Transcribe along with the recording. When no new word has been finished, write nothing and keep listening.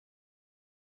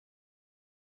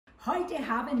Heute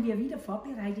haben wir wieder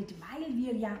vorbereitet, weil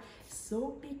wir ja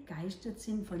so begeistert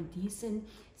sind von diesen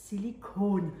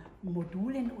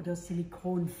Silikonmodulen oder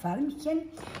Silikonförmchen.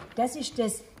 Das ist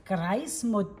das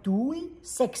Kreismodul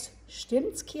 6.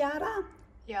 Stimmt's, Chiara?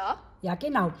 Ja. Ja,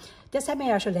 genau. Das haben wir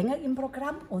ja schon länger im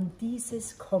Programm und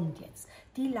dieses kommt jetzt.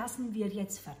 Die lassen wir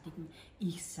jetzt fertigen.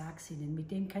 Ich sag's Ihnen,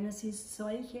 mit dem können Sie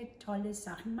solche tolle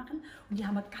Sachen machen. Und die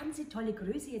haben eine ganz tolle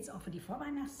Größe jetzt auch für die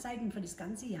Vorweihnachtszeit und für das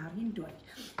ganze Jahr hindurch.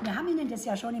 Wir haben Ihnen das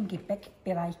ja schon im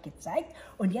Gebäckbereich gezeigt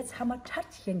und jetzt haben wir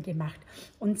Törtchen gemacht.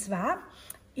 Und zwar,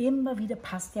 immer wieder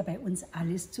passt ja bei uns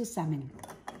alles zusammen.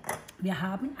 Wir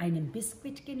haben einen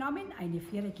Biskuit genommen, eine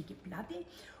viereckige Platte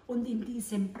und in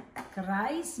diesem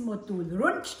Kreismodul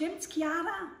rund, stimmt's,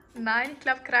 Chiara? Nein, ich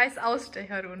glaube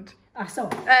Kreisausstecher rund. Ach so.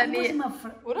 Nee.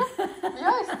 Oder?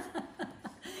 Ja, ist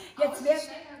jetzt wird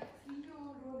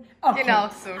okay. Genau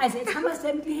so. Also jetzt haben wir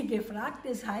sämtliche gefragt,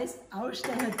 das heißt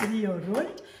Ausstecher Trio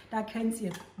rund. Da könnt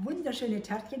ihr wunderschöne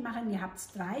Törtchen machen. Ihr habt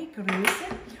 3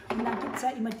 Größen und dann gibt es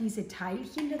ja immer diese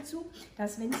Teilchen dazu,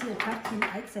 dass wenn Sie Ihr Törtchen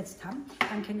eingesetzt haben,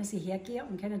 dann können Sie hergehen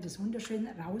und können das wunderschön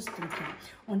rausdrücken.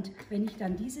 Und wenn ich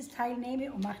dann dieses Teil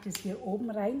nehme und mache das hier oben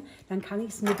rein, dann kann ich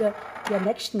es mit der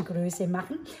nächsten Größe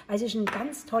machen. Also es ist ein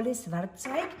ganz tolles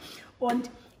Werkzeug und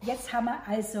jetzt haben wir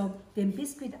also den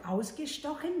Biskuit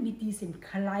ausgestochen mit diesem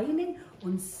kleinen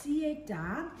und siehe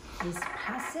da, es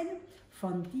passen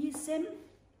von diesem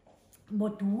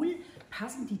Modul,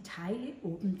 passen die Teile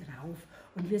oben drauf.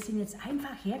 Und wir sind jetzt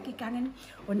einfach hergegangen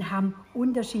und haben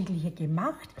unterschiedliche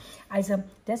gemacht. Also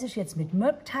das ist jetzt mit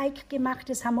Mürbteig gemacht,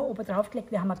 das haben wir oben drauf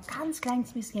gelegt. Wir haben ein ganz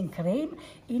kleines bisschen Creme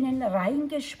innen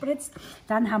reingespritzt.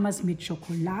 Dann haben wir es mit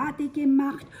Schokolade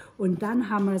gemacht und dann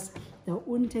haben wir es da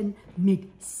unten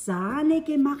mit Sahne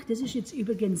gemacht. Das ist jetzt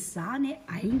übrigens Sahne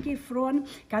eingefroren.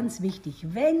 Ganz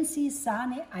wichtig, wenn Sie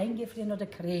Sahne eingefrieren oder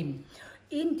Creme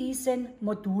in diesen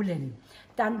Modulen,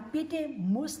 dann bitte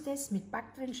muss das mit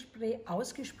Backtrennspray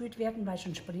ausgespült werden, weil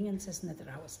sonst springen Sie es nicht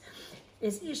raus.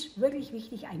 Es ist wirklich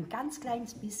wichtig, ein ganz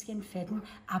kleines bisschen fetten,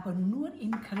 aber nur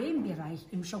im Cremebereich.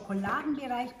 Im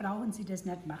Schokoladenbereich brauchen Sie das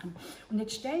nicht machen. Und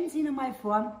jetzt stellen Sie sich mal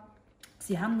vor,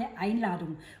 Sie haben eine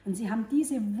Einladung und Sie haben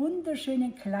diese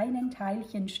wunderschönen kleinen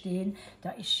Teilchen stehen,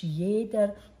 da ist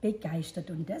jeder begeistert.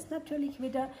 Und das natürlich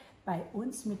wieder bei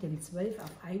uns mit dem 12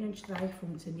 auf einen Streich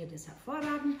funktioniert es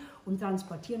hervorragend und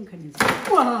transportieren können Sie.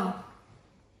 Wow.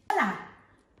 Voilà.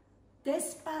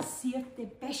 Das passierte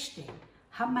Beste,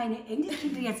 haben meine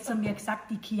Enkelkinder jetzt zu mir gesagt,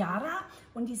 die Chiara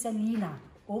und die Selina.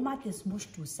 Oma, das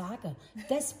musst du sagen,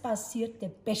 das passierte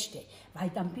Beste, weil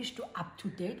dann bist du up to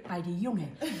date bei den Jungen.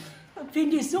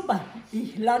 Finde ich super,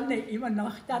 ich lerne immer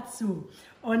noch dazu.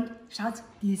 Und schaut,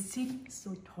 die sind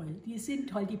so toll,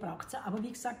 die braucht ihr. Aber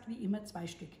wie gesagt, wie immer 2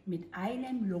 Stück. Mit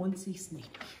einem lohnt sich's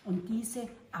nicht. Und diese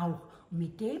auch. Und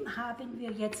mit dem haben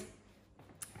wir jetzt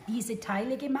diese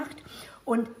Teile gemacht.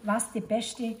 Und was das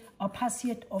Beste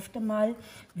passiert oft einmal,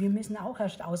 wir müssen auch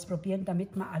erst ausprobieren,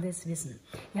 damit wir alles wissen.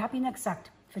 Ich habe Ihnen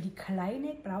gesagt, für die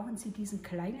Kleine brauchen Sie diesen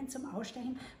kleinen zum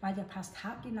Ausstechen, weil der passt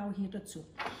haargenau hier dazu.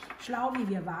 Schlau wie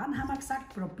wir waren, haben wir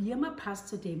gesagt, probieren wir, passt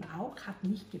zu dem auch, hat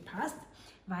nicht gepasst,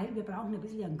 weil wir brauchen ein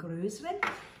bisschen einen größeren.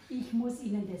 Ich muss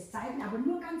Ihnen das zeigen, aber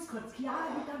nur ganz kurz. Chiara,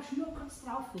 du darfst nur kurz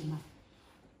drauf filmen.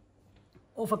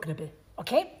 Ofenkribbel,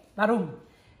 okay? Warum?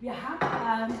 Wir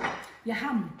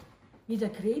haben mit der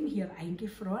Creme hier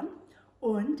eingefroren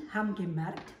und haben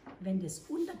gemerkt, wenn das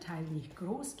Unterteil nicht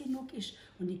groß genug ist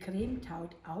und die Creme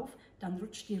taut auf, dann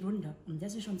rutscht die runter. Und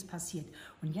das ist uns passiert.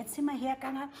 Und jetzt sind wir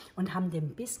hergegangen und haben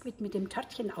den Biskuit mit dem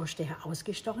Törtchenausstecher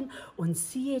ausgestochen. Und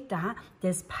siehe da,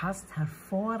 das passt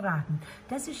hervorragend.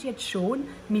 Das ist jetzt schon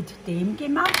mit dem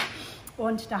gemacht.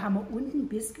 Und da haben wir unten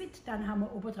Biskuit, dann haben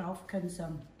wir oben drauf können Sie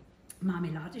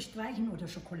Marmelade streichen oder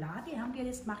Schokolade haben wir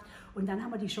das gemacht und dann haben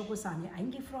wir die Schokosahne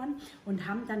eingefroren und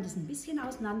haben dann das ein bisschen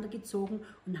auseinandergezogen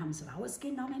und haben es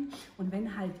rausgenommen und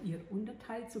wenn halt Ihr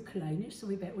Unterteil zu klein ist, so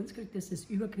wie bei uns, kriegt das das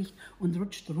Übergewicht und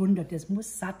rutscht runter, das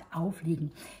muss satt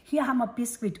aufliegen. Hier haben wir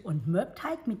Biskuit und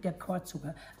Mürbteig mit der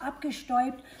Kornzucker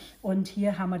abgestäubt und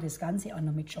hier haben wir das Ganze auch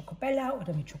noch mit Schokobella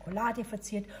oder mit Schokolade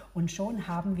verziert und schon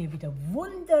haben wir wieder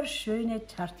wunderschöne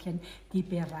Törtchen, die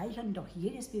bereichern doch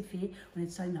jedes Buffet und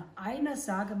jetzt soll noch einer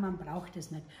sagen, man braucht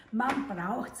es nicht. Man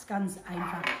braucht es ganz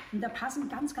einfach. Und da passen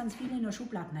ganz, ganz viele in der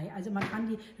Schublade rein. Also man kann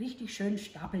die richtig schön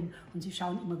stapeln. Und Sie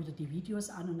schauen immer wieder die Videos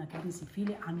an und da kriegen Sie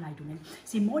viele Anleitungen.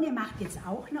 Simone macht jetzt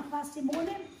auch noch was,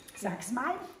 Simone. Sag's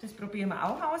mal. Das probieren wir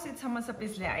auch aus. Jetzt haben wir es ein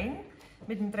bisschen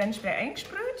mit dem Trennspray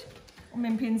eingesprüht und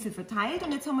mit dem Pinsel verteilt.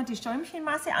 Und jetzt haben wir die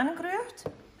Stäumchenmasse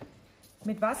angerührt.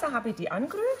 Mit Wasser habe ich die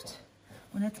angerührt.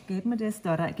 Und jetzt geben wir das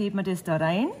da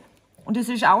rein. Und das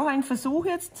ist auch ein Versuch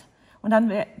jetzt. Und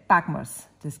dann backen wir es,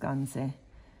 das Ganze.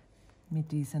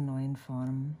 mit dieser neuen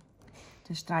Form.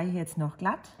 Das streiche ich jetzt noch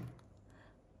glatt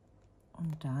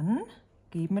und dann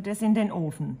geben wir das in den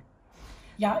Ofen.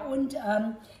 Ja, und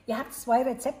ihr habt 2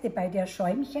 Rezepte bei der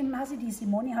Schäumchenmasse. Die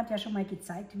Simone hat ja schon mal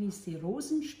gezeigt, wie sie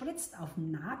Rosen spritzt auf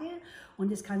den Nagel.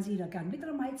 Und das kann sie da gerne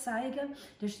wieder mal zeigen.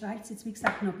 Das streicht sie jetzt, wie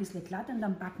gesagt, noch ein bisschen glatt und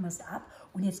dann backen wir es ab.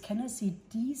 Und jetzt können Sie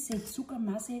diese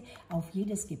Zuckermasse auf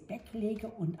jedes Gebäck legen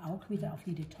und auch wieder auf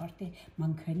jede Torte.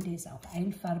 Man könnte es auch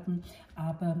einfärben,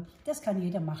 aber das kann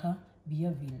jeder machen, wie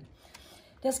er will.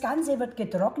 Das Ganze wird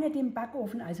getrocknet im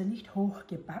Backofen, also nicht hoch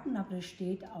gebacken, aber es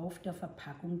steht auf der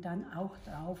Verpackung dann auch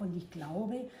drauf. Und ich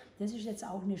glaube, das ist jetzt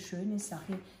auch eine schöne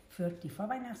Sache für die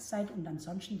Vorweihnachtszeit und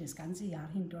ansonsten das ganze Jahr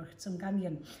hindurch zum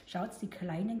Garnieren. Schaut, die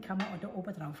kleinen kann man auch da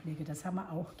oben drauf legen, das haben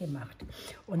wir auch gemacht.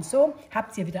 Und so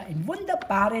habt ihr wieder ein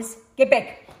wunderbares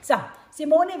Gebäck. So,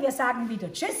 Simone, wir sagen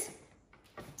wieder Tschüss.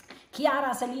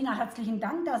 Chiara, Selina, herzlichen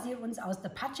Dank, dass ihr uns aus der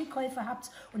Patsche geholfen habt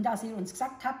und dass ihr uns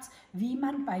gesagt habt, wie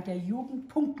man bei der Jugend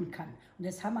punkten kann. Und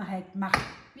das haben wir halt gemacht.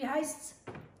 Wie heißt's?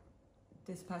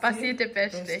 Das Passiert der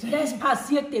Beste. Das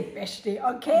passiert der Beste,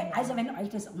 okay? Also wenn euch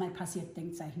das auch mal passiert,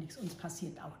 denkt euch nichts, uns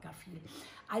passiert auch gar viel.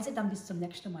 Also dann bis zum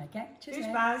nächsten Mal, gell? Tschüss. Viel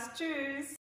Spaß,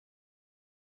 tschüss.